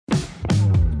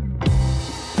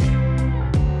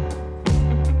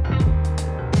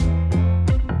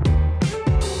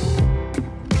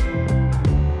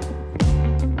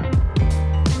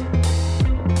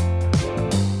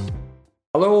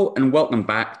welcome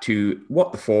back to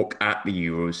What the Fork at the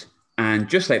Euros. And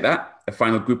just like that, the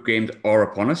final group games are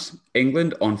upon us.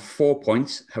 England on 4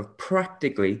 points have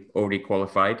practically already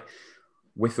qualified,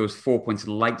 with those 4 points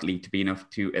likely to be enough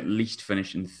to at least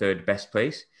finish in third best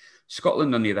place.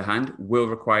 Scotland, on the other hand, will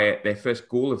require their first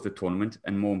goal of the tournament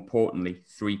and, more importantly,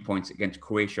 3 points against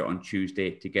Croatia on Tuesday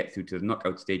to get through to the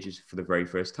knockout stages for the very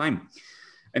first time.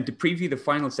 And to preview the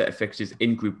final set of fixtures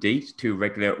in Group D, two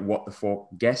regular What the Fork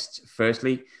guests.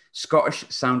 Firstly,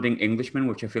 Scottish-sounding Englishman,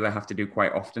 which I feel I have to do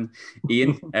quite often.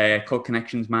 Ian, Cult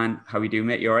Connections man, how are you doing,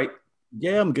 mate? You all right?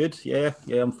 Yeah, I'm good. Yeah,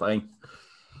 I'm fine.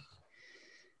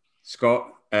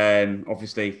 Scott,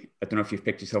 obviously, I don't know if you've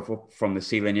picked yourself up from the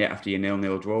ceiling yet after your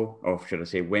 0-0 draw, or should I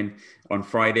say win, on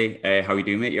Friday. How are you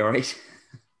doing, mate? You all right?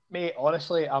 Mate,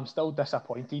 honestly, I'm still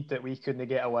disappointed that we couldn't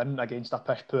get a win against a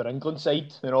pish-poor England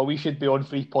side. You know, we should be on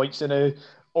 3 points now,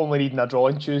 only needing a draw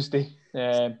on Tuesday.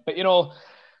 But you know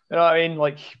what I mean?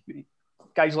 Like,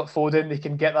 guys like Foden, they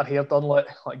can get their hair done like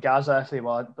Gaza if they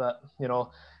want. But, you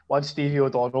know, once Stevie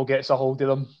O'Donnell gets a hold of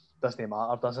them, doesn't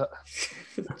matter, does it?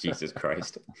 Jesus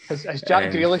Christ. Has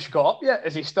Jack Grealish got up yet?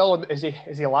 Is he still is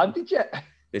he landed yet?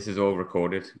 This is all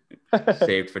recorded,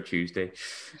 saved for Tuesday.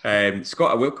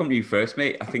 Scott, I will come to you first,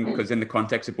 mate. I think because in the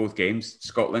context of both games,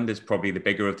 Scotland is probably the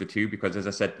bigger of the two because, as I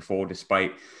said before,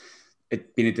 despite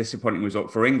it being a disappointing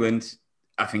result for England,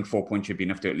 I think 4 points should be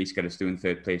enough to at least get us through in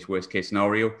third place, worst case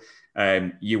scenario.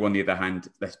 You, on the other hand,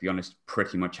 let's be honest,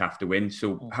 pretty much have to win.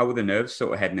 So how are the nerves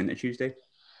sort of heading into Tuesday?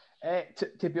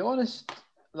 To be honest,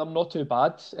 they're not too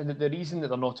bad. And the reason that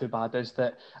they're not too bad is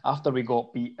that after we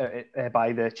got beat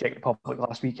by the Czech Republic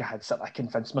last week, I had sort of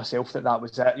convinced myself that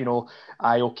was it. You know,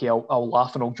 I'll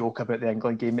laugh and I'll joke about the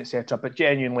England game, etc. But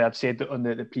genuinely, I'd said that on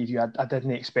the preview, I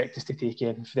didn't expect us to take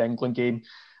in for the England game.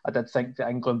 I did think that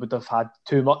England would have had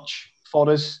too much for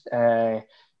us.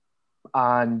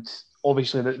 And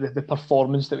obviously, the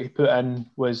performance that we put in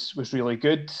was really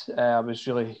good. I was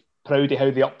really proud of how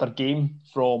they upped their game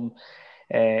from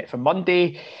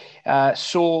Monday.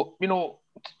 So, you know,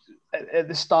 at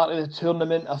the start of the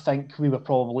tournament, I think we were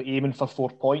probably aiming for 4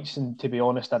 points. And to be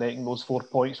honest, I reckon those 4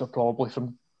 points were probably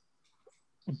from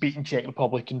beating Czech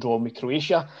Republic and drawing with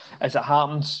Croatia. As it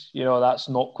happens, you know, that's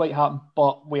not quite happened,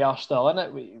 but we are still in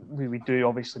it. We do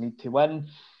obviously need to win.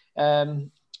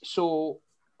 So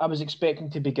I was expecting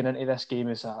to begin into this game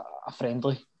as a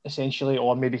friendly, essentially,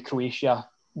 or maybe Croatia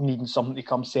needing something to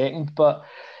come second. But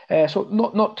so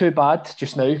not too bad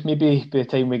just now. Maybe by the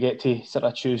time we get to sort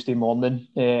of Tuesday morning,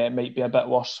 it might be a bit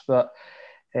worse. But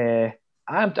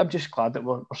I'm just glad that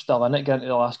we're still in it, getting to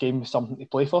the last game with something to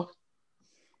play for.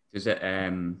 Does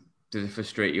it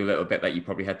frustrate you a little bit that you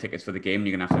probably had tickets for the game and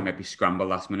you're going to have to maybe scramble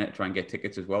last minute to try and get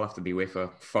tickets as well after the UEFA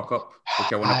fuck up,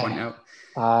 which I want to point out?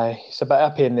 Aye, it's a bit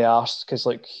of a pain in the arse because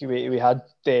like we had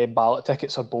ballot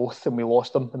tickets for both and we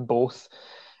lost them in both.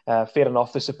 Fair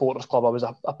enough, the supporters club, I was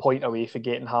a point away for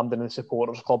getting hammed in the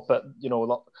supporters club, but you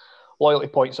know, loyalty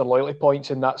points are loyalty points,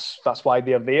 and that's why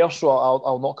they're there. So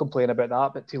I'll not complain about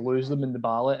that. But to lose them in the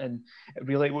ballot, and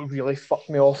what really fucked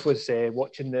me off was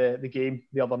watching the game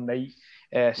the other night,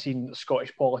 seeing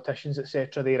Scottish politicians,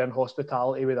 etc. They're in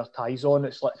hospitality with their ties on.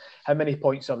 It's like, how many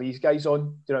points are these guys on? Do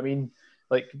you know what I mean?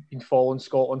 Like, been following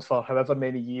Scotland for however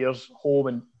many years, home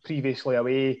and previously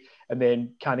away, and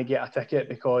then can't get a ticket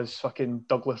because fucking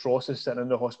Douglas Ross is sitting in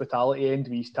the hospitality end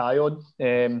with his tie on.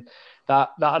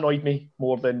 That annoyed me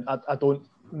more than I don't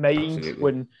mind. Absolutely.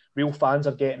 When real fans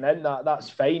are getting in. That's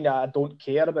fine. I don't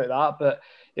care about that, but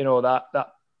you know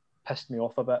that pissed me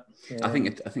off a bit. I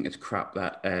think it's crap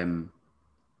that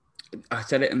I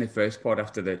said it in the first pod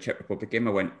after the Czech Republic game.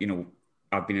 I went, you know,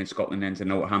 I've been in Scotland and to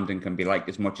know what Hampden can be like,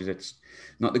 as much as it's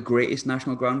not the greatest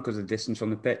national ground because of the distance from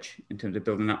the pitch in terms of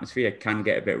building an atmosphere, it can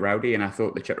get a bit rowdy. And I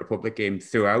thought the Czech Republic game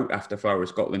throughout after Flower of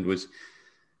Scotland was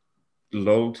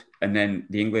lulled, and then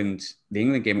the England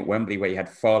game at Wembley, where you had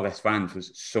far less fans,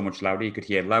 was so much louder. You could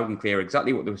hear loud and clear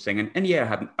exactly what they were singing. And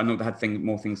yeah, I know they had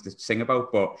more things to sing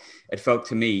about, but it felt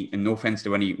to me, and no offense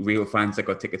to any real fans that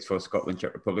got tickets for Scotland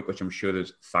Czech Republic, which I'm sure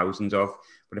there's thousands of,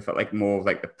 but it felt like more of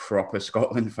like the proper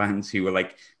Scotland fans who were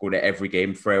like go to every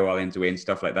game, Freo Islands away and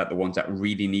stuff like that. The ones that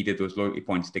really needed those loyalty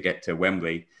points to get to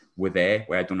Wembley were there.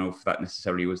 Where I don't know if that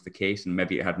necessarily was the case, and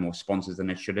maybe it had more sponsors than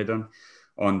it should have done.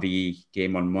 On the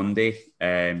game on Monday,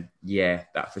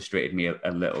 that frustrated me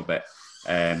a little bit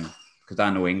because I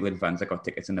know England fans that got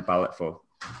tickets in the ballot for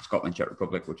Scotland Czech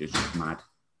Republic, which is just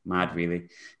mad really.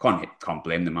 Can't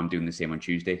blame them. I'm doing the same on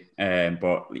Tuesday,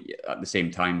 but at the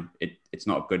same time, it's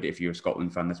not good if you're a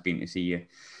Scotland fan that's been to see your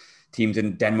teams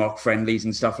in Denmark friendlies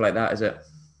and stuff like that, is it?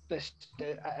 This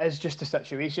is just a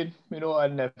situation, you know,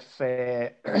 and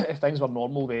if things were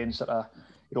normal, then sort of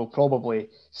probably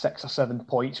 6 or 7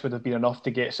 points would have been enough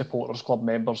to get supporters club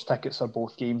members tickets for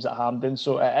both games at Hampden.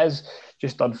 So it is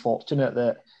just unfortunate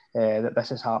that this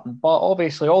has happened. But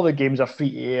obviously all the games are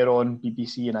free to air on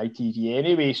BBC and ITV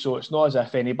anyway, so it's not as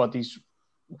if anybody's,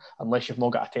 unless you've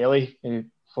not got a telly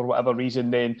for whatever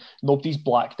reason, then nobody's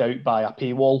blacked out by a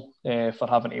paywall for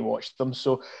having to watch them.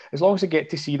 So as long as I get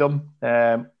to see them,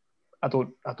 I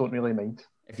don't really mind.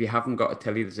 If you haven't got a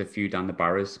telly, there's a few down the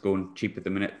Barras going cheap at the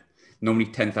minute. Normally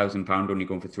 £10,000, only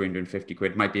going for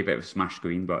 £350. Might be a bit of a smash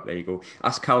screen, but there you go.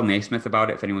 Ask Cal Naismith about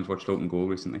it if anyone's watched Open Goal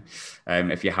recently.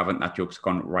 If you haven't, that joke's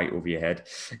gone right over your head.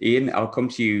 Ian, I'll come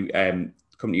to you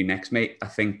next, mate. I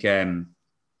think, on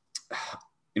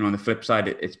the flip side,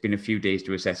 it's been a few days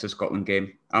to assess the Scotland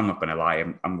game. I'm not going to lie,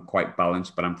 I'm quite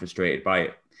balanced, but I'm frustrated by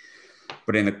it.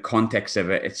 But in the context of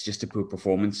it, it's just a poor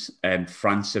performance.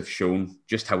 France have shown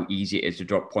just how easy it is to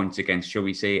drop points against, shall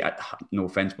we say, no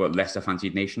offence, but lesser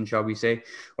fancied nations, shall we say,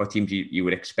 or teams you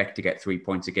would expect to get 3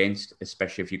 points against,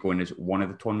 especially if you're going as one of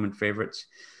the tournament favourites.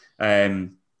 Me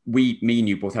and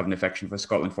you both have an affection for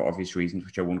Scotland for obvious reasons,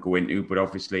 which I won't go into. But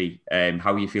obviously,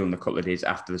 how are you feeling a couple of days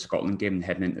after the Scotland game and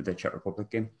heading into the Czech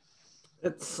Republic game?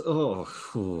 It's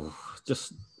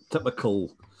just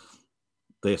typical.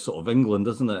 The sort of England,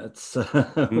 isn't it? It's,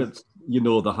 it's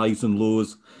the highs and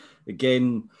lows.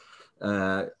 Again,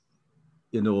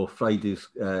 Friday's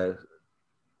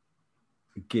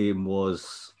game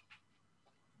was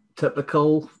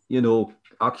typical.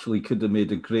 Actually could have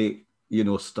made a great,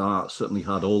 start. Certainly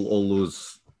had all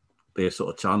those their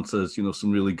sort of chances.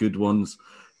 Some really good ones.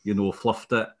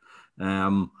 Fluffed it.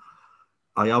 I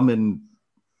am in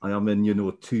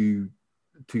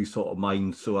two sort of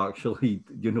minds. So actually,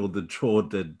 the draw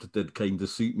did kind of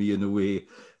suit me in a way,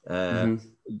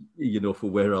 for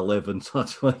where I live and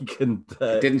such like. And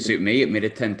it didn't suit me. It made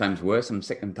it 10 times worse. I'm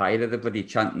sick and tired of the bloody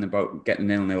chanting about getting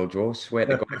 0-0 draw. Swear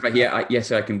to God, if I hear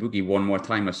yes, I can boogie one more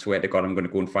time, I swear to God, I'm going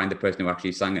to go and find the person who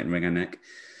actually sang it and wring her neck.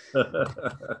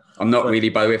 I'm not really,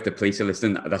 by the way, if the police are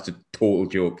listening, that's a total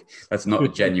joke. That's not a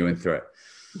genuine threat.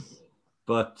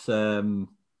 But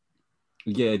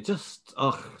just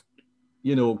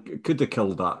could have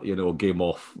killed that, game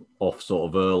off sort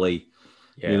of early.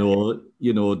 Yeah.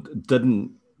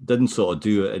 Didn't sort of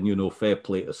do it, and fair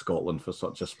play to Scotland for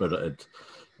such a spirited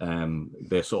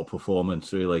their sort of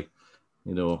performance, really.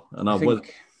 And I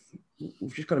think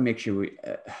we've just got to make sure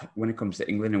when it comes to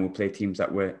England, and we'll play teams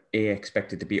that we're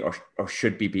expected to beat or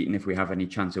should be beaten if we have any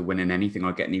chance of winning anything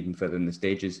or getting even further in the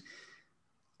stages.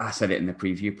 I said it in the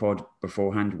preview pod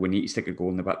beforehand. We need to stick a goal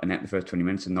in the back of the net in the first 20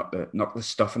 minutes and knock the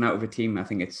stuffing out of a team. I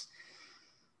think it's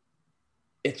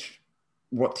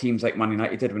what teams like Man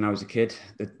United did when I was a kid.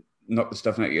 They knocked the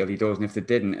stuffing out the early doors, and if they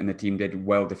didn't, and the team did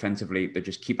well defensively, they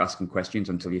just keep asking questions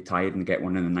until you're tired and get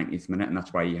one in the 90th minute, and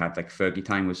that's why you had Fergie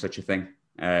time was such a thing.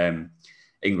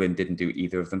 England didn't do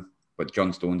either of them, but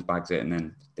John Stones bags it, and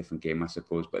then different game, I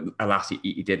suppose. But alas,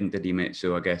 he didn't, did he, mate?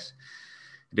 So I guess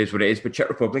it is what it is. But Czech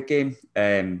Republic game,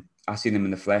 I seen them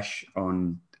in the flesh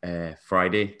on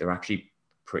Friday. They're actually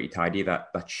pretty tidy.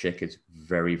 That Schick is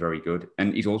very, very good.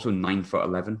 And he's also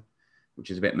 9'11",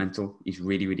 which is a bit mental. He's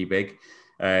really, really big.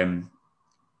 But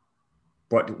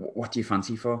what do you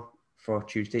fancy for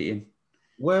Tuesday, Ian?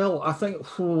 Well, I think,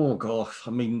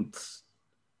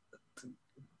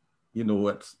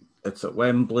 it's at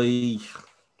Wembley.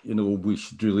 We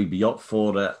should really be up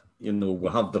for it.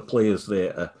 We'll have the players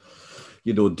there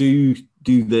to, do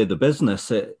the business.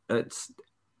 It's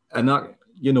and that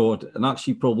and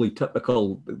actually probably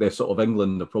typical. They're sort of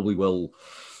England. They probably will,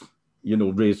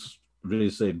 raise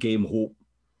their game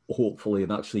hopefully,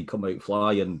 and actually come out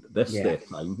flying this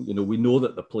time. We know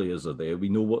that the players are there. We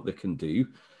know what they can do,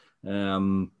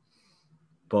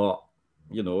 but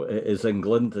it is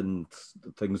England, and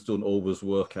things don't always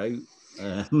work out.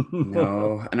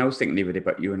 No, and I was thinking the other day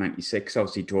about Euro 96,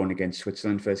 obviously drawn against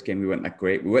Switzerland first game. We weren't that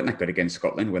great. We weren't that good against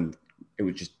Scotland when it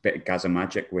was just a bit of Gaza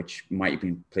magic, which might have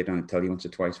been played on the telly once or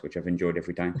twice, which I've enjoyed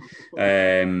every time.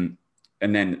 And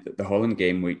then the Holland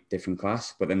game, we different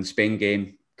class. But then the Spain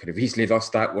game, could have easily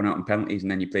lost that, one out on penalties.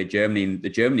 And then you played Germany. And the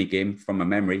Germany game, from my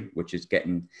memory, which is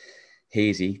getting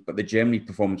hazy, but the Germany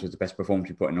performance was the best performance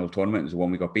we put in the whole tournament. It was the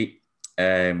one we got beat.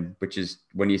 Which is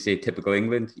when you say typical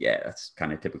England, that's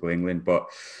kind of typical England. But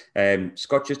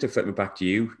Scott, just to flip it back to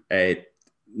you,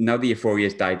 now the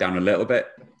euphoria's died down a little bit,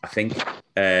 I think,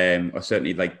 or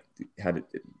certainly had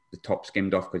the top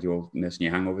skimmed off because you're all nursing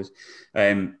your hangovers.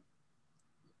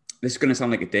 This is going to sound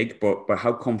like a dig, but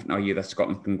how confident are you that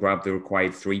Scotland can grab the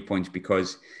required 3 points,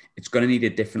 because it's going to need a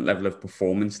different level of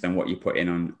performance than what you put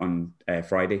in on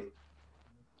Friday?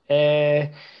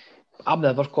 I'm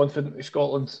never confident with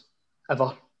Scotland.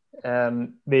 Ever.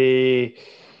 They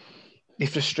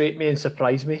frustrate me and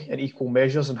surprise me in equal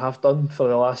measures, and have done for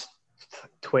the last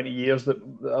 20 years that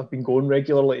I've been going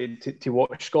regularly to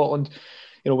watch Scotland.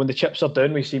 When the chips are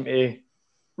down, we seem to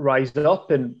rise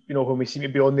up, and when we seem to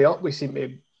be on the up, we seem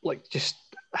to just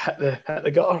hit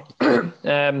the gutter.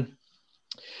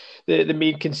 The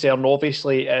main concern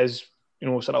obviously is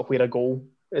sort of where a goal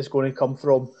is going to come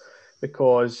from,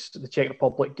 because the Czech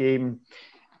Republic game,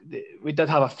 we did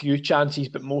have a few chances,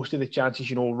 but most of the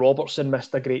chances, Robertson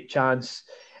missed a great chance.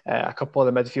 A couple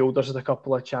of the midfielders had a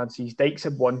couple of chances. Dykes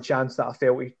had one chance that I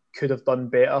felt he could have done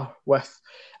better with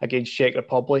against Czech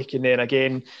Republic. And then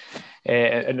again,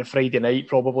 in the Friday night,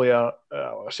 probably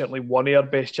certainly one of our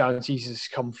best chances has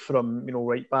come from,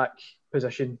 right back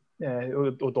position.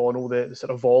 O'Donnell, the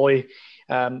sort of volley.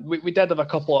 We did have a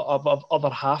couple of other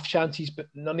half chances, but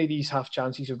none of these half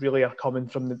chances really are coming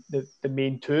from the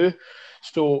main two.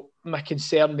 So my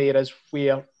concern there is,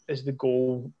 where is the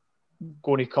goal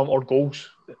going to come, or goals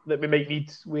that we might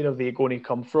need, where are they going to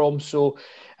come from? So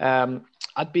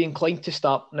I'd be inclined to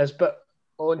start Nisbet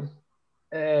on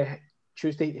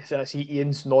Tuesday. I see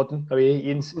Ian's nodding away.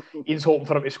 Ian's hoping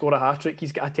for him to score a hat-trick.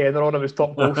 He's got a tenner on him as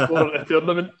top goal scorer at the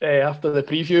tournament after the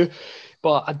preview.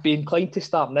 But I'd be inclined to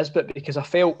start Nisbet, because I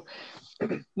felt,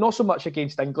 not so much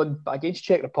against England, but against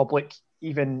Czech Republic,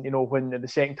 even, when in the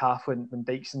second half, when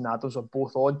Dykes and Adams were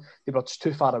both on, they were just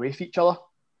too far away from each other.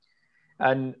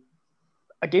 And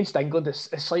against England, it's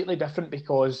slightly different,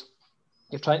 because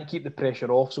you're trying to keep the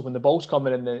pressure off. So when the ball's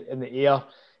coming in the air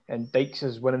and Dykes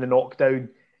is winning the knockdown,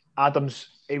 Adams,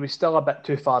 he was still a bit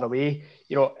too far away.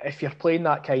 If you're playing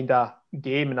that kind of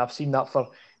game, and I've seen that for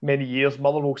many years,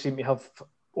 Motherwell seem to have,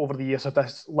 over the years, had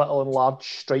this little and large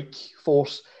strike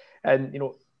force. And,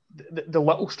 the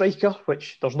little striker,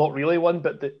 which there's not really one,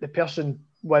 but the person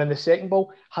winning the second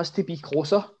ball has to be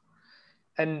closer.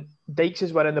 And Dykes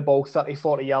is winning the ball 30,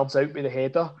 40 yards out with the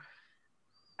header.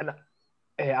 And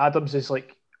Adams is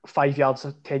 5 yards,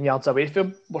 10 yards away from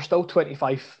him. We're still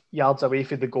 25 yards away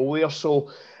from the goal there.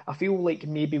 So I feel like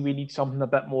maybe we need something a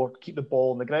bit more to keep the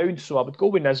ball on the ground. So I would go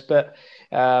with Nisbet.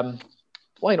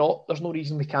 Why not? There's no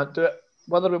reason we can't do it.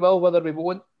 Whether we will, whether we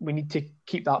won't, we need to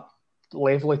keep that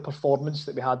level of performance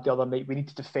that we had the other night. We need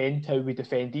to defend how we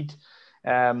defended.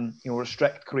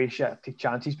 Restrict Croatia to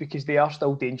chances, because they are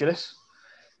still dangerous.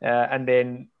 And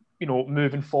then,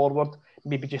 moving forward,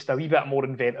 maybe just a wee bit more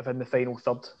inventive in the final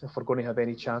third if we're going to have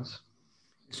any chance.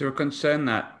 Is there a concern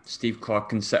that Steve Clarke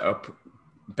can set up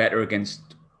better against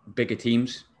bigger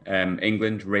teams?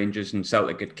 England, Rangers and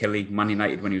Celtic at Killie, Man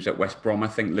United when he was at West Brom, I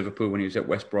think Liverpool when he was at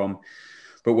West Brom.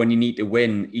 But when you need to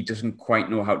win, he doesn't quite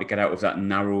know how to get out of that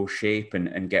narrow shape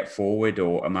and get forward,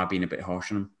 or am I being a bit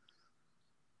harsh on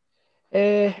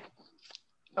him?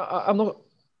 I'm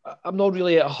not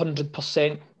really at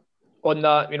 100% on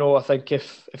that. I think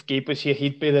if Gabe was here,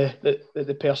 he'd be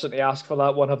the person to ask for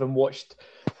that one, having watched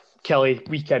Killie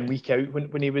week in, week out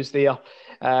when he was there.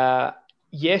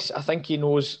 Yes, I think he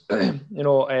knows,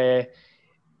 I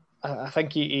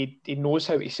think he knows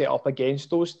how to set up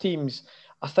against those teams.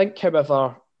 I think,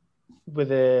 however, with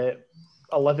the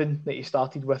 11 that he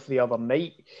started with the other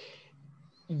night,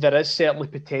 there is certainly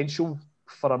potential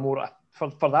for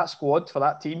for that squad, for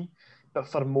that team, but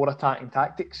for more attacking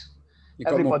tactics. You've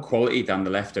got more quality down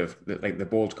the left of the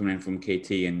balls coming in from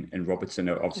KT and Robertson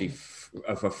are obviously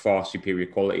of a far superior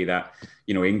quality that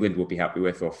England would be happy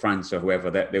with, or France or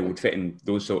whoever, that they would fit in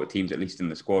those sort of teams, at least in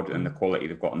the squad, and the quality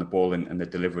they've got on the ball and the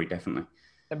delivery, definitely.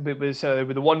 And with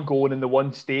the one going and the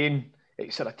one staying,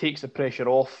 it sort of takes the pressure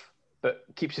off, but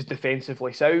keeps us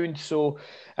defensively sound. So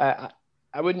I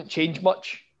wouldn't change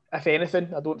much, if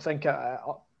anything. I don't think,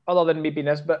 other than maybe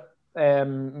Nisbet.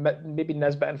 Maybe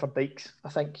Nisbet in for Dykes, I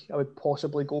think I would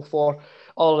possibly go for.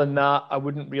 Other than that, I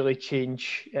wouldn't really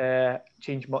change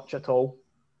much at all.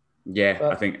 Yeah,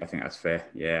 but I think that's fair.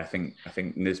 Yeah, I think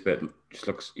Nisbet just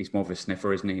looks, he's more of a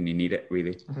sniffer, isn't he? And you need it,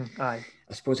 really. Mm-hmm. Aye.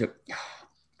 I suppose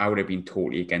I would have been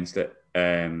totally against it.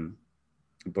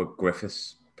 But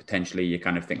Griffiths, potentially you're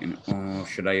kind of thinking, oh,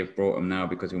 should I have brought him now,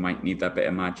 because we might need that bit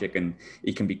of magic, and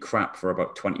he can be crap for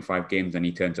about 25 games and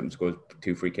he turns up and scores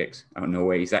 2 free kicks. I don't know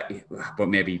where he's at, but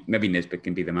maybe Nisbet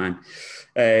can be the man.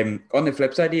 On the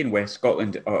flip side, Ian, where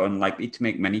Scotland are unlikely to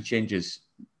make many changes,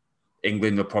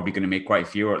 England are probably going to make quite a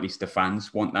few, or at least the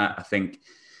fans want that. I think,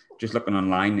 just looking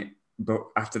online, but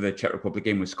after the Czech Republic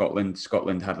game with Scotland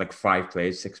had like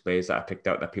 6 players that I picked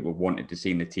out that people wanted to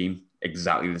see in the team.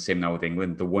 Exactly the same now with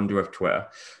England. The wonder of Twitter.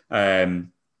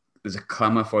 There's a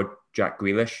clamour for Jack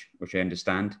Grealish, which I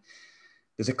understand.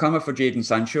 There's a clamour for Jadon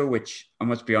Sancho, which I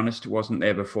must be honest wasn't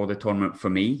there before the tournament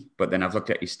for me. But then I've looked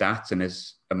at his stats, and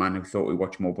as a man who thought he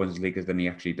watched more Bundesliga than he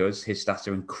actually does, his stats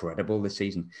are incredible this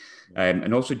season.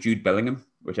 And also Jude Bellingham,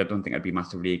 which I don't think I'd be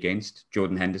massively against.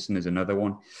 Jordan Henderson is another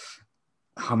one.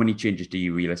 How many changes do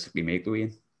you realistically make,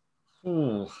 Louis?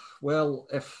 Oh, well,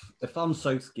 if I'm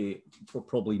Southgate,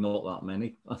 probably not that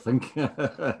many, I think.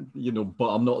 But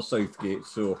I'm not Southgate,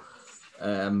 so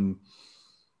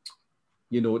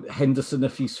Henderson,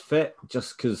 if he's fit,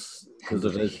 just because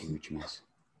of his huge mess,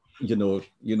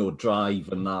 drive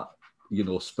and that,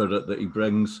 spirit that he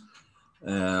brings.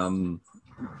 And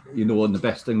the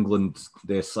best England,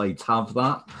 their sides have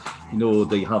that.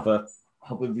 They have a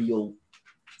real,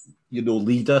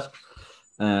 leader.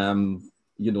 And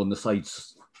the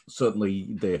sides, certainly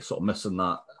they're sort of missing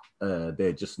that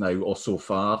there just now or so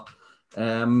far.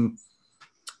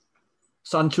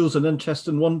 Sancho's an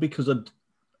interesting one because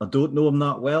I don't know him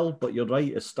that well, but you're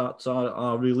right, his stats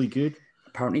are really good.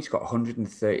 Apparently he's got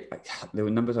 130, the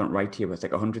numbers aren't right here, but it's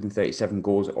like 137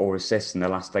 goals or assists in the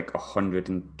last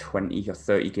 120 or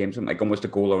 30 games, something like almost a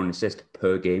goal or an assist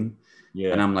per game.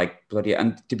 Yeah. And I'm like, bloody,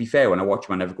 and to be fair, when I watch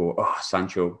him, I never go, oh,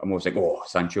 Sancho. I'm always like, oh,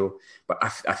 Sancho. But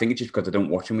I think it's just because I don't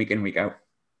watch him week in, week out.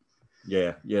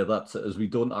 Yeah, that's it, as we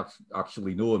don't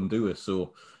actually know him, do we?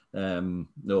 So, no.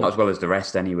 Not as well as the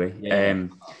rest, anyway. Yeah.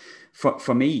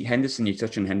 For me, Henderson, you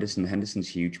touch on Henderson. Henderson's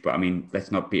huge, but I mean, let's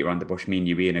not beat around the bush. Me and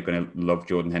you, Ian, are going to love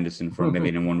Jordan Henderson for a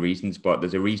million and one reasons, but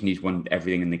there's a reason he's won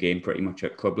everything in the game pretty much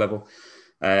at club level.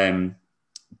 But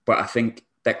I think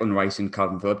Declan Rice and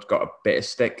Calvin Phillips got a bit of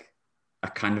stick. I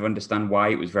kind of understand why.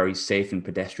 It was very safe and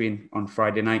pedestrian on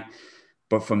Friday night.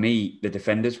 But for me, the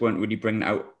defenders weren't really bringing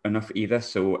out enough either.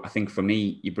 So I think for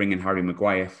me, you bring in Harry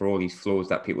Maguire for all these flaws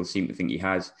that people seem to think he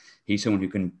has. He's someone who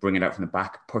can bring it out from the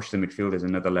back, push the midfielders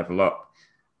another level up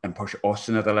and push us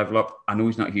another level up. I know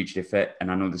he's not hugely fit,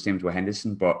 and I know the same with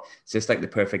Henderson, but it's just like the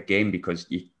perfect game because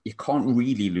you can't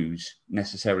really lose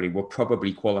necessarily. We'll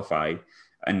probably qualify,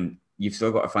 and you've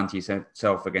still got to fancy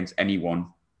yourself against anyone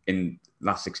in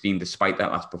last 16, despite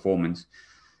that last performance.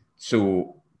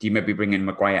 So do you maybe bring in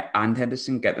Maguire and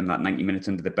Henderson, get them that 90 minutes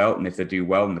under the belt, and if they do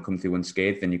well and they come through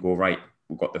unscathed, then you go, right,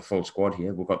 we've got the full squad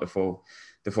here. We've got the full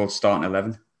starting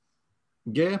 11.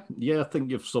 Yeah, I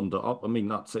think you've summed it up. I mean,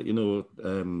 that's it.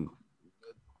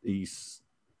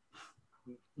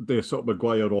 The sort of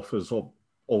Maguire offers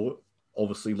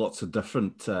obviously lots of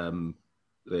different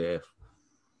the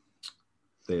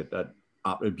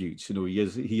attributes.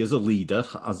 He is a leader,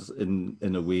 as in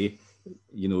a way.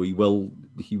 He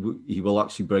will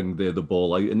actually bring the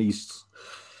ball out, and he's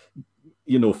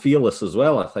fearless as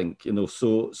well, I think.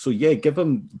 So yeah, give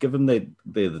him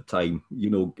the time.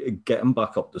 Get him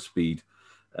back up to speed.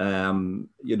 I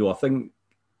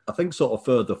think sort of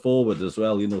further forward as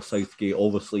well. Southgate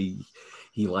obviously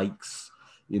he likes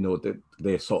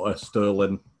their sort of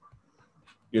Sterling.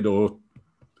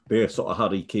 Their sort of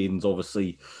Harry Kane's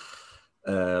obviously.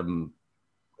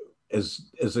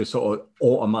 Is a sort of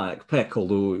automatic pick,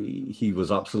 although he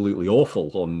was absolutely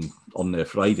awful on their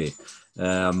Friday.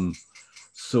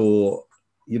 So,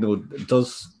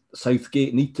 does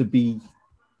Southgate need to be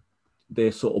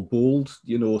their sort of bold,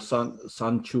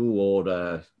 Sancho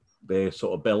or their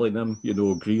sort of Bellingham,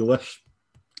 Grealish,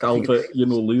 Calvert,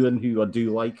 Lewin, who I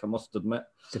do like, I must admit.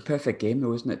 It's a perfect game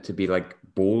though, isn't it, to be like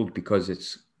bold because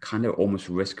it's kind of almost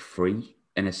risk-free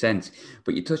in a sense.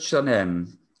 But you touched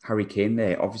on Harry Kane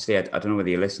there. Obviously, I don't know whether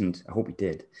you listened. I hope he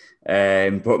did.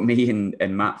 But me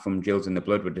and Matt from Gills in the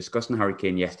Blood were discussing Harry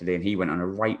Kane yesterday, and he went on a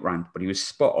right rant, but he was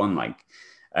spot on.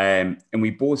 And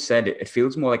we both said it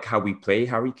feels more like how we play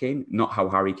Harry Kane, not how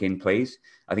Harry Kane plays.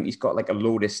 I think he's got like a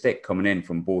load of stick coming in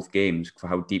from both games for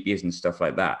how deep he is and stuff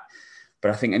like that.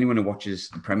 But I think anyone who watches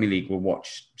the Premier League will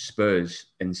watch Spurs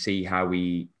and see how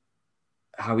he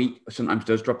sometimes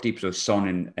does drop deep. So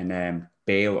Son and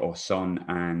Bale or Son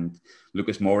and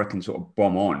Lucas Moura can sort of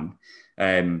bomb on.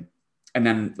 And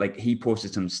then he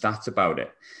posted some stats about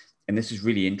it. And this is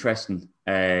really interesting.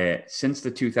 Since the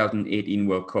 2018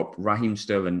 World Cup, Raheem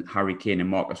Sterling, Harry Kane and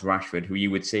Marcus Rashford, who you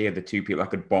would say are the two people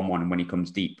that could bomb on when he comes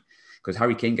deep. Because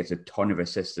Harry Kane gets a ton of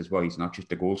assists as well. He's not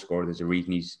just a goal scorer. There's a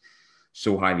reason he's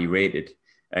so highly rated.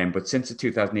 But since the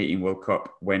 2018 World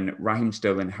Cup, when Raheem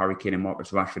Sterling, Harry Kane and Marcus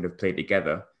Rashford have played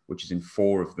together, which is in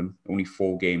 4 of them, only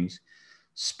 4 games,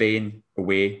 Spain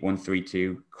away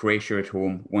 1-3-2, Croatia at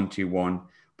home 1-2-1,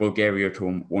 Bulgaria at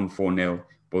home 1-4-0,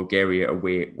 Bulgaria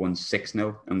away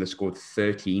 1-6-0, and they scored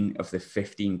 13 of the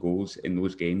 15 goals in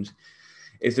those games.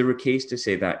 Is there a case to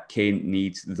say that Kane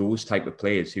needs those type of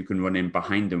players who can run in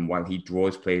behind him while he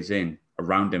draws players in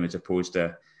around him, as opposed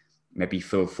to maybe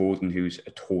Phil Foden, who's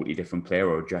a totally different player,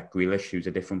 or Jack Grealish, who's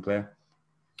a different player?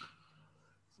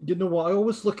 You know what? I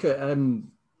always look at, and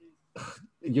I've,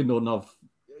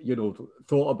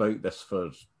 thought about this for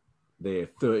the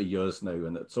 30 years now,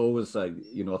 and it's always, I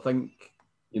think,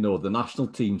 the national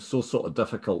team's so sort of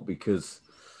difficult because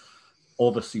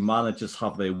obviously managers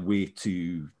have their way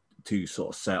to sort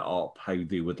of set up how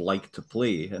they would like to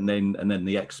play, and then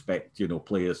they expect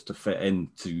players to fit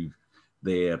into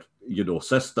their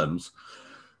systems.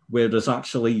 Whereas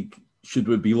actually, should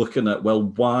we be looking at, well,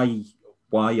 why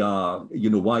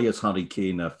is Harry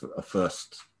Kane a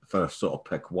first sort of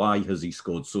pick? Why has he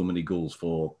scored so many goals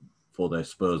for their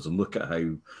Spurs? And look at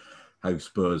how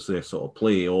Spurs they sort of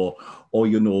play, or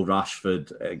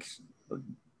Rashford,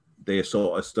 their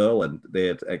sort of Sterling,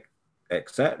 their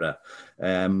etc.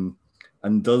 And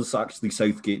does actually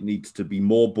Southgate needs to be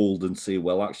more bold and say,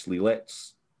 well, actually,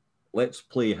 let's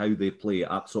play how they play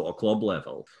at sort of club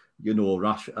level.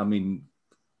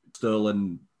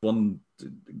 Sterling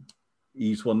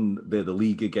he's won the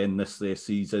league again this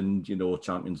season,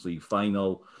 Champions League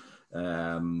final.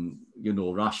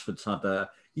 Rashford's had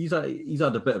he's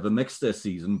had a bit of a mix this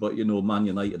season, but Man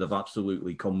United have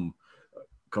absolutely come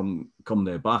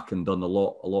their back and done a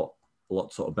lot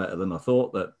sort of better than I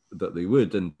thought that they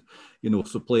would. And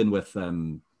so playing with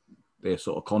their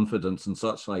sort of confidence and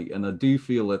such like, and I do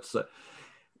feel it's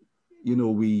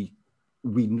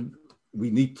we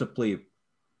need to play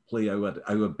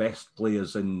our best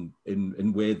players in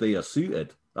where they are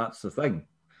suited. That's the thing.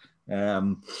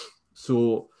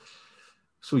 So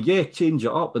yeah, change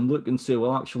it up and look and say,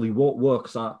 well, actually, what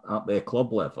works at their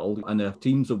club level? And if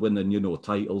teams are winning,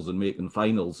 titles and making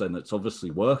finals, then it's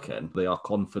obviously working. They are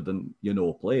confident,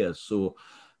 players. So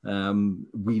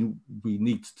we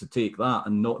need to take that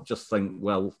and not just think,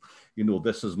 well,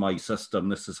 this is my system.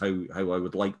 This is how I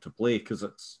would like to play, because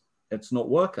it's not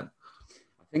working.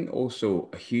 I think also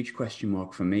a huge question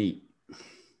mark for me.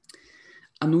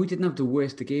 I know we didn't have the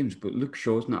worst of games, but Luke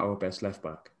Shaw's not our best left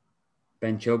back.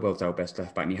 Ben Chilwell's our best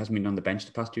left back, and he hasn't been on the bench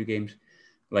the past 2 games.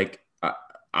 Like,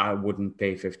 I wouldn't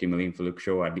pay 50 million for Luke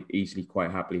Shaw. I'd easily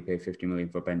quite happily pay 50 million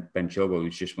for Ben Chilwell,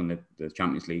 who's just won the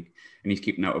Champions League, and he's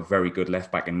keeping out a very good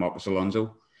left back in Marcos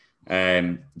Alonso.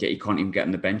 Yet he can't even get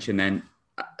on the bench. And then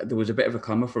there was a bit of a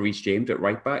clamour for Reece James at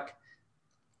right back,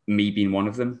 me being one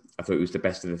of them. I thought it was the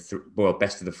best of the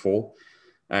 4.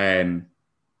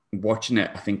 Watching it,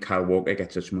 I think Kyle Walker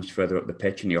gets us much further up the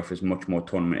pitch and he offers much more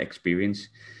tournament experience.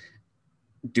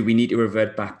 Do we need to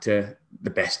revert back to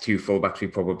the best 2 fullbacks we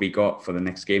probably got for the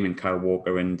next game in Kyle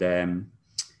Walker and Ben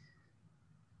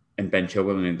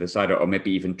Chilwell on the other side, or maybe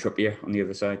even Trippier on the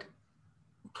other side?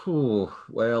 Oh,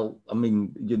 well,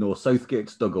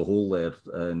 Southgate's dug a hole there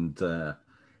and,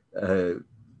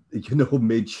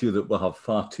 made sure that we'll have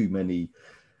far too many,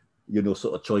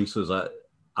 sort of choices at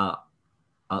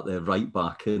their right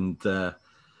back. And,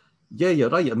 yeah, you're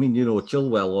right.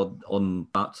 Chilwell on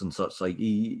bats and such, like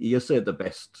he is at the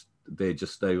best there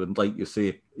just now. And like you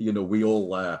say, we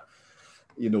all,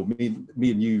 me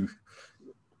and you,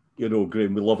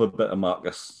 Graham, we love a bit of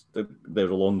Marcus, they're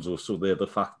Alonso. So the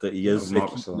fact that he is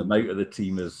keeping them out of the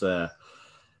team is says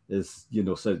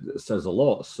a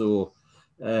lot. So,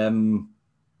 I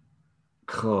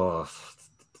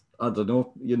don't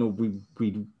know.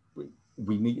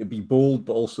 We need to be bold,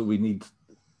 but also we need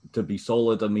to be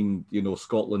solid.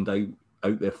 Scotland out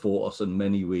there fought us in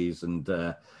many ways, and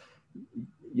so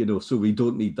we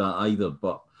don't need that either.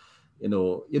 But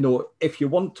if you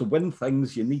want to win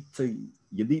things, you need to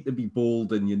be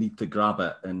bold and you need to grab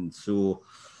it. And so,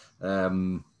 I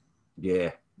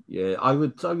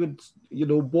would,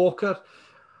 Walker.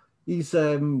 He's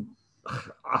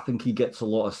I think he gets a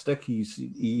lot of stick.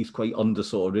 He's quite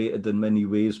rated in many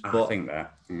ways. But I think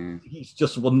that he's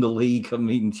just won the league.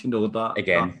 That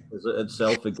again that is it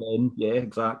itself again. Yeah,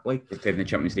 exactly. He played in the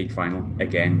Champions League final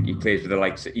again. He plays with the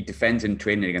likes. He defends in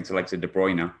training against the likes of De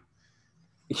Bruyne.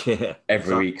 Yeah,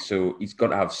 every week. So he's got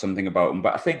to have something about him.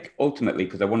 But I think ultimately,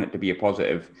 because I want it to be a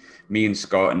positive, me and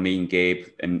Scott and me and Gabe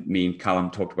and me and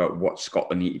Callum talked about what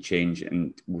Scotland need to change,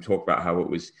 and we'll talk about how it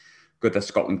was good that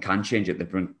Scotland can change it. They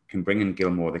can bring in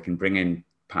Gilmore, they can bring in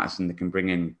Patterson, they can bring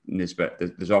in Nisbet.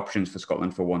 There's options for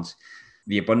Scotland for once.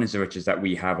 The abundance of riches that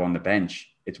we have on the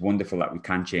bench, it's wonderful that we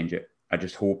can change it. I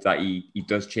just hope that he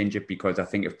does change it, because I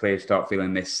think if players start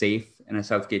feeling they're safe in a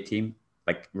Southgate team,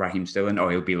 like Raheem Sterling,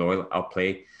 he'll be loyal, I'll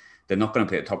play. They're not going to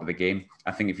play at the top of the game.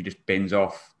 I think if he just bins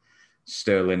off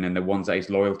Sterling and the ones that he's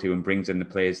loyal to and brings in the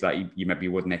players that you maybe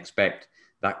wouldn't expect,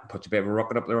 that puts a bit of a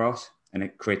rocket up their arse. And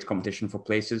it creates competition for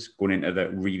places going into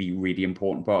the really, really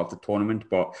important part of the tournament.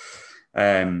 But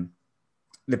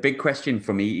there's the big question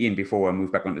for me, Ian, before I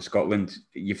move back onto Scotland,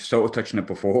 you've sort of touched on it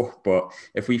before, but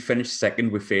if we finish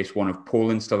second, we face one of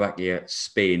Poland, Slovakia,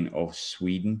 Spain, or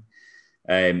Sweden.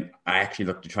 I actually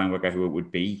looked to try and work out who it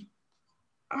would be.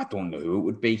 I don't know who it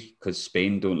would be because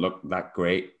Spain don't look that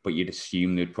great, but you'd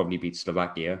assume they'd probably beat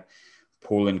Slovakia.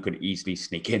 Poland could easily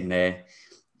sneak in there.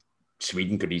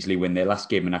 Sweden could easily win their last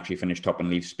game and actually finish top and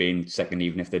leave Spain second,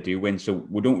 even if they do win. So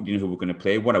we don't know who we're going to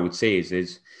play. What I would say is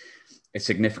it's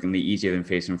significantly easier than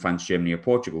facing France, Germany, or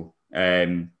Portugal.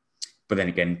 But then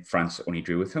again, France only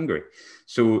drew with Hungary.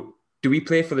 So do we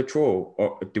play for the draw,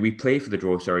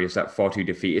 Sorry, is that far too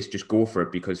defeatist? Just go for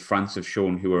it because France have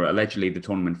shown, who are allegedly the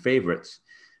tournament favourites,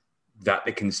 that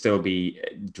they can still be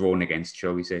drawn against,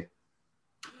 shall we say?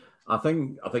 I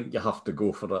think you have to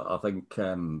go for it. I think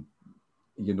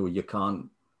you can't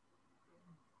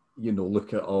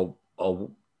look at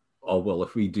well,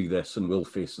 if we do this and we'll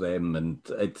face them, and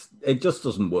it just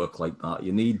doesn't work like that.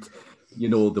 You need,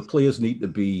 the players need to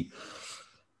be.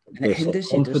 It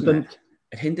hinders you, doesn't it?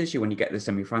 It hinders you when you get to the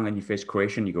semi-final and you face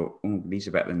Croatia and you go, oh, these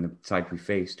are better than the side we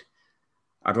faced.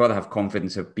 I'd rather have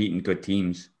confidence of beating good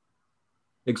teams.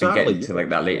 Exactly. And get to like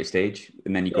that later stage.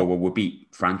 And then you go, well, we'll beat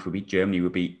France, we'll beat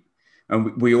Germany,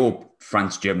 and we owe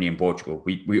France, Germany and Portugal.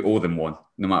 We owe them one,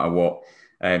 no matter what.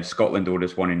 Scotland owed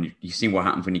us one, and you've seen what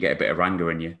happens when you get a bit of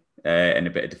anger in you and a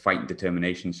bit of fight and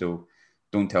determination. So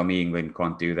don't tell me England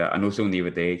can't do that. I know someone the other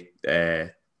day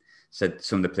said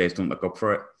some of the players don't look up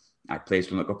for it. Players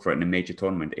don't look up for it in a major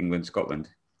tournament, England, Scotland,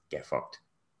 get fucked.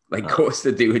 Like, of course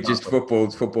they do. It's just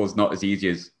football's not as easy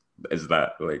as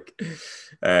that. Like,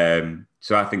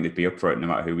 so I think they'd be up for it no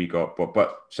matter who we got.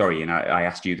 But sorry, and I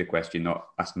asked you the question, not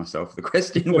asked myself the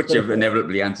question, which I've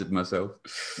inevitably answered myself.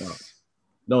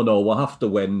 No, we'll have to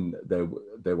win.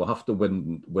 They will have to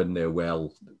win there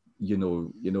well. You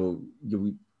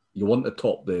want to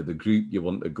top the group. You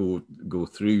want to go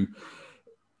through.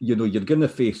 You're going to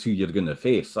face who you're going to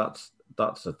face. That's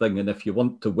the thing. And if you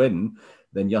want to win,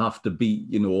 then you have to beat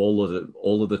all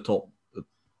of the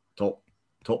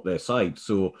top their side.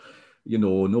 So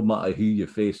no matter who you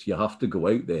face, you have to go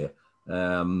out there.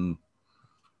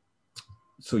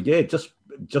 So yeah,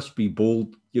 just be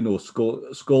bold.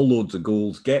 Score loads of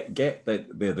goals. Get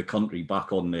the country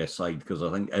back on their side, because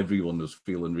I think everyone was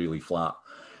feeling really flat.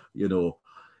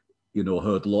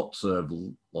 Heard lots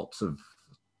of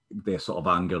their sort of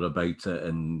anger about it,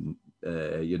 and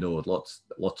lots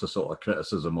of sort of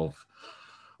criticism of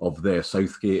their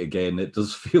Southgate again. It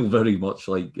does feel very much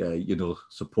like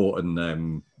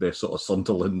supporting their sort of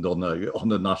Sunderland on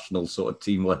a national sort of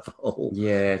team level.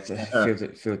 Yeah,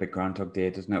 it feels like Groundhog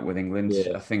Day, doesn't it, with England?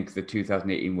 Yeah. I think the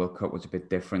 2018 World Cup was a bit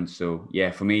different. So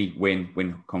yeah, for me,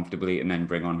 win comfortably, and then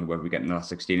bring on whoever we get in the last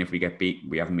 16. If we get beat,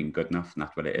 we haven't been good enough, and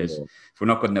that's what it is. Yeah. If we're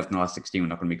not good enough in the last 16, we're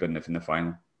not going to be good enough in the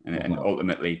final, and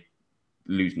ultimately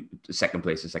losing second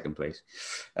place.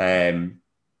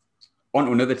 On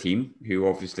to another team who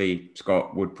obviously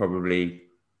Scott would probably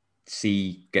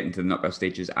see getting to the knockout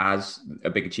stages as a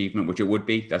big achievement, which it would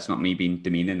be. That's not me being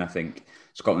demeaning. I think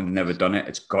Scotland have never done it.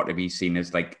 It's got to be seen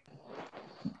as like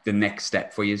the next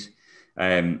step for you.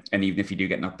 And even if you do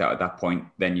get knocked out at that point,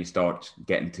 then you start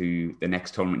getting to the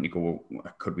next tournament and you go,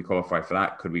 well, could we qualify for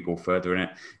that? Could we go further in it?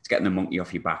 It's getting the monkey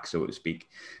off your back, so to speak.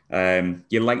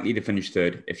 You're likely to finish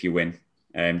third if you win.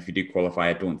 If you do qualify,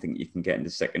 I don't think you can get into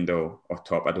second or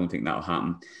top. I don't think that'll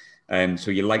happen. So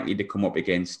you're likely to come up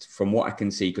against, from what I can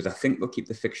see, because I think they'll keep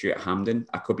the fixture at Hampden.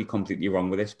 I could be completely wrong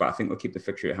with this, but I think they'll keep the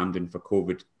fixture at Hampden for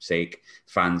COVID's sake,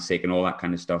 fans' sake, and all that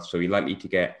kind of stuff. So you're likely to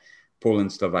get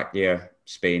Poland, Slovakia,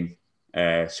 Spain,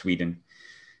 Sweden.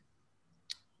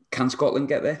 Can Scotland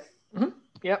get there? Mm-hmm.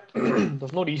 Yeah,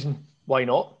 there's no reason why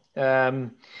not. I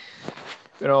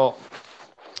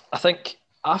think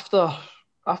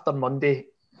after Monday,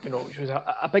 which was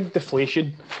a big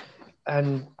deflation,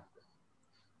 and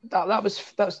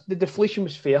that's the deflation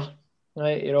was fair,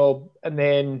 right? And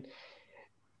then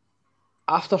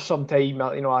after some time,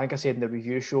 I think I said in the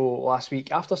review show last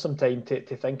week, after some time to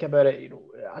think about it,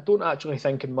 I don't actually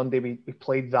think on Monday we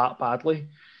played that badly.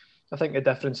 I think the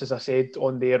difference, as I said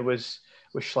on there, was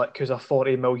Schlick, who's a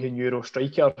 €40 million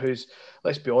striker, who's,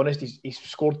 let's be honest, he's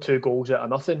scored 2 goals out of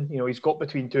nothing. He's got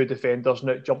between 2 defenders and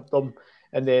outjumped them.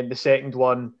 And then the second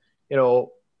one,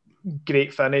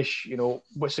 great finish,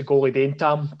 what's the goalie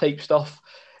Daintam type stuff.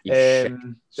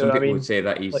 Some people would say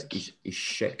that he's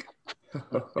shit.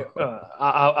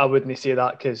 I wouldn't say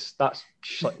that, because that's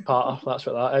Schlick Patter, that's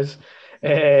what that is.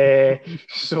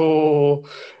 So,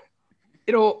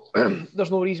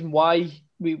 there's no reason why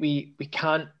we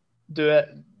can't do it.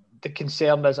 The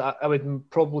concern is I would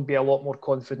probably be a lot more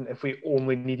confident if we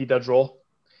only needed a draw.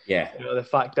 Yeah. The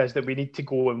fact is that we need to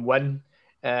go and win.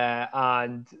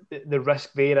 And the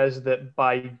risk there is that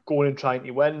by going and trying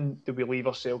to win, do we leave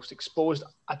ourselves exposed?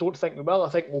 I don't think we will. I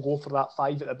think we'll go for that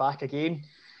 5 at the back again,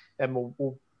 and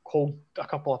we'll hold a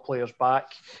couple of players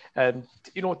back. And,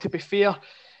 to be fair,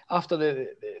 after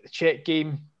the Czech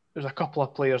game, there's a couple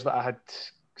of players that I had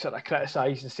sort of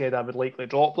criticised and said I would likely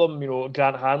drop them.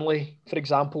 Grant Hanley, for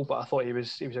example, but I thought he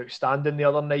was outstanding the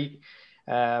other night.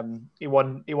 He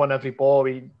won every ball.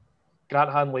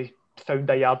 Grant Hanley found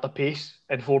a yard of pace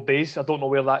in 4 days. I don't know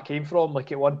where that came from.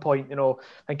 Like at one point, I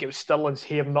think it was Stirling's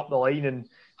hammering up the line and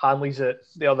Hanley's at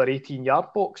the other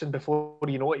 18-yard box, and before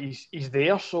you know it, he's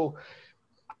there. So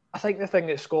I think the thing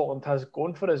that Scotland has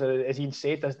going for us, as Ian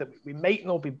said, is that we might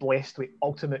not be blessed with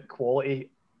ultimate quality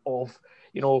of,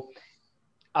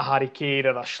 a Harry Kane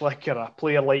or a Schlick or a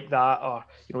player like that, or,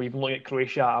 even looking at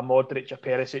Croatia, a Modric, a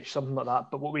Perisic, something like that.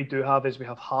 But what we do have is we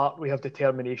have heart, we have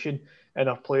determination in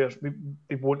our players.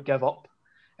 We won't give up.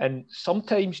 And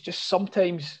sometimes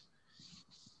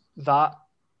that,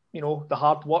 the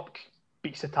hard work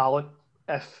beats the talent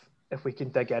if we can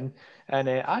dig in. And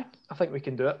I think we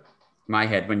can do it. My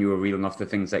head, when you were reeling off the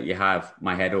things that you have,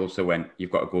 my head also went,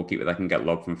 you've got a goalkeeper that can get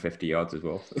lobbed from 50 yards as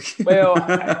well. Well,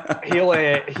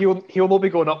 he'll not be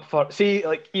going up for,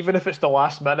 even if it's the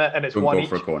last minute and it's don't one go each,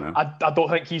 for a corner. I don't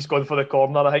think he's going for the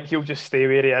corner. I think he'll just stay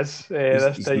where he is.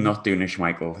 He's not doing a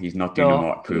Schmeichel. He's not doing a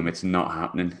Mark Poom. It's not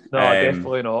happening. No,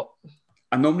 definitely not.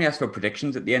 I normally ask for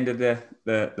predictions at the end of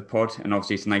the pod, and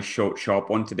obviously it's a nice short, sharp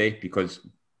one today because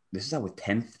this is our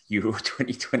 10th Euro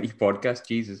 2020 podcast.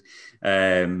 Jesus.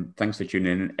 Thanks for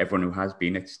tuning in. Everyone who has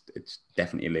been, it's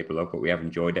definitely a label up, but we have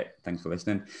enjoyed it. Thanks for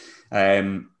listening.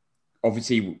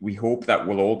 Obviously, we hope that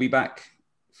we'll all be back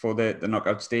for the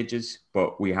knockout stages,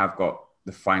 but we have got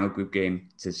the final group game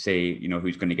to say,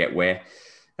 who's going to get where.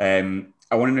 I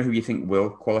want to know who you think will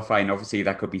qualify, and obviously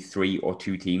that could be 3 or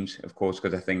 2 teams, of course,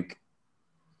 because I think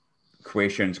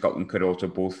Croatia and Scotland could also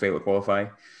both fail to qualify.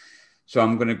 So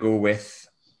I'm going to go with,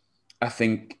 I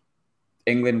think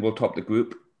England will top the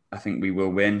group. I think we will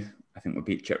win. I think we'll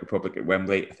beat Czech Republic at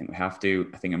Wembley. I think we have to.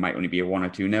 I think it might only be a 1 or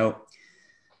 2-0.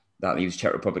 That leaves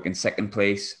Czech Republic in second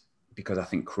place because I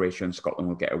think Croatia and Scotland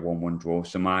will get a 1-1 draw.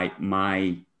 So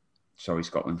sorry,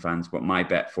 Scotland fans, but my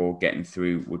bet for getting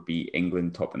through would be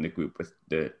England topping the group with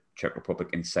the Czech Republic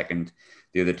in second.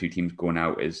 The other 2 teams going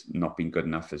out is not been good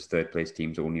enough as third place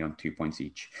teams only on 2 points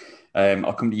each.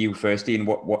 I'll come to you first, Ian.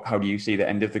 How do you see the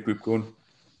end of the group going?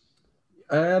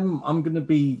 I'm gonna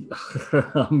be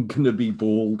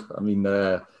bold. I mean,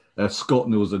 Scott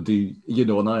knows I do,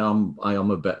 and I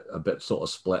am a bit sort of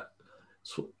split.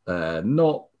 So,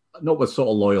 not with sort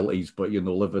of loyalties, but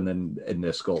living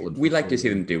in Scotland. We like to see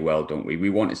them do well, don't we? We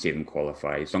want to see them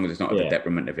qualify, as long as it's not at the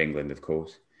detriment of England, of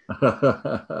course.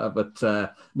 But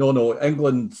no,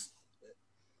 England's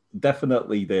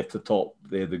definitely there to top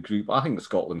the group. I think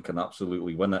Scotland can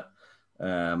absolutely win it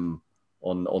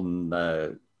on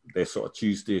their sort of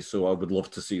Tuesday. So I would love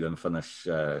to see them finish,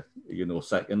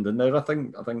 second. And there, I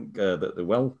think that they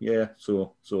will. Yeah.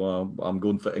 So I'm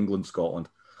going for England, Scotland.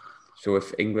 So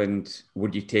if England,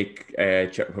 would you take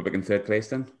Czech Republic in third place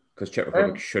then? Because Czech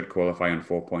Republic should qualify on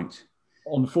 4 points.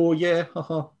 On 4, yeah.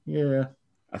 Yeah.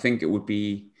 I think it would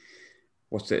be,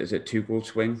 is it 2-goal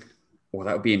swing? Well,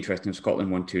 that would be interesting if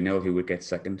Scotland won 2-0, who would get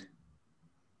second?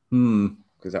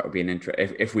 Because that would be an interest.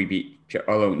 If we beat,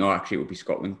 although no, actually it would be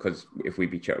Scotland, because if we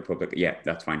beat Czech Republic, yeah,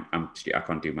 that's fine. I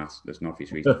can't do maths. There's no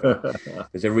obvious reason for that.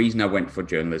 There's a reason I went for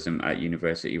journalism at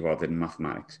university rather than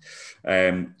mathematics.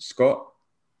 Scott,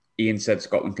 Ian said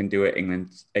Scotland can do it.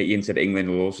 Ian said England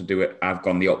will also do it. I've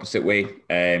gone the opposite way,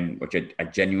 which I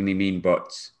genuinely mean.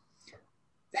 But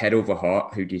head over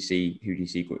heart, who do you see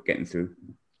getting through?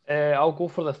 I'll go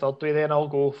for the third way then. I'll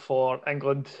go for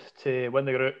England to win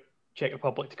the group, Czech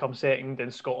Republic to come second,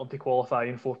 and Scotland to qualify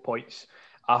in 4 points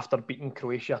after beating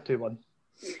Croatia 2-1.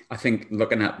 I think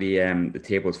looking at the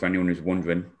tables, for anyone who's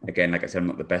wondering, again, like I said, I'm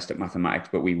not the best at mathematics,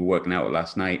 but we were working out it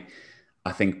last night.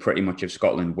 I think pretty much if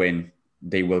Scotland win,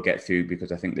 they will get through,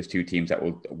 because I think there's 2 teams that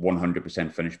will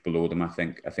 100% finish below them. I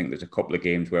think there's a couple of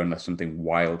games where, unless something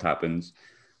wild happens,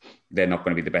 they're not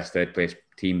going to be the best third place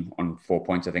team on 4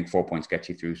 points. I think 4 points gets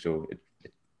you through. So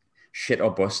shit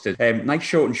or busted. Nice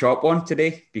short and sharp one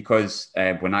today, because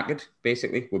we're knackered,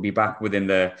 basically. We'll be back with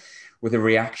a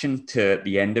reaction to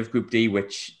the end of Group D,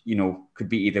 which, could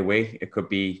be either way. It could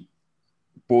be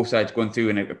both sides going through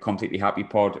in a completely happy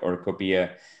pod, or it could be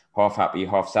a half happy,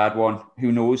 half sad one.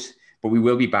 Who knows? But we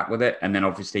will be back with it. And then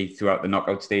obviously throughout the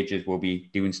knockout stages, we'll be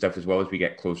doing stuff as well as we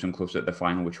get closer and closer to the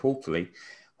final, which hopefully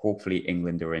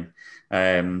England are in.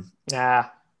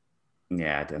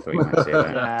 Yeah, I thought you might say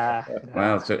that. Nah.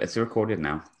 Well, so it's recorded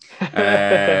now.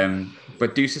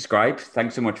 But do subscribe.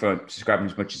 Thanks so much for subscribing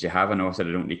as much as you have. I know I said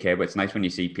I don't really care, but it's nice when you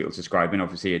see people subscribing.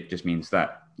 Obviously, it just means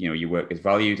that your work is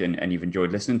valued and you've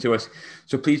enjoyed listening to us.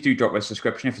 So please do drop a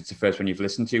subscription if it's the first one you've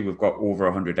listened to. We've got over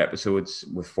 100 episodes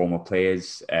with former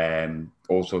players,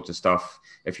 all sorts of stuff.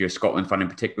 If you're a Scotland fan in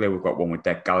particular, we've got one with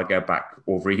Dec Gallagher back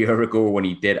over a year ago when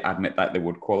he did admit that they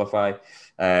would qualify,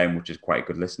 which is quite a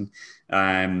good listen.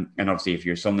 And obviously, if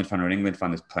you're a Sunderland fan or an England fan,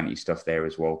 there's plenty of stuff there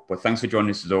as well. But thanks for joining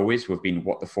us as always. We've been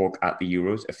What the Fork at the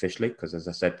Euros officially, because as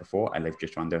I said before, I live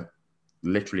just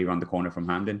literally around the corner from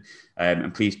Hampden.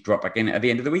 And please drop back in at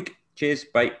the end of the week. Cheers.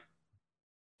 Bye.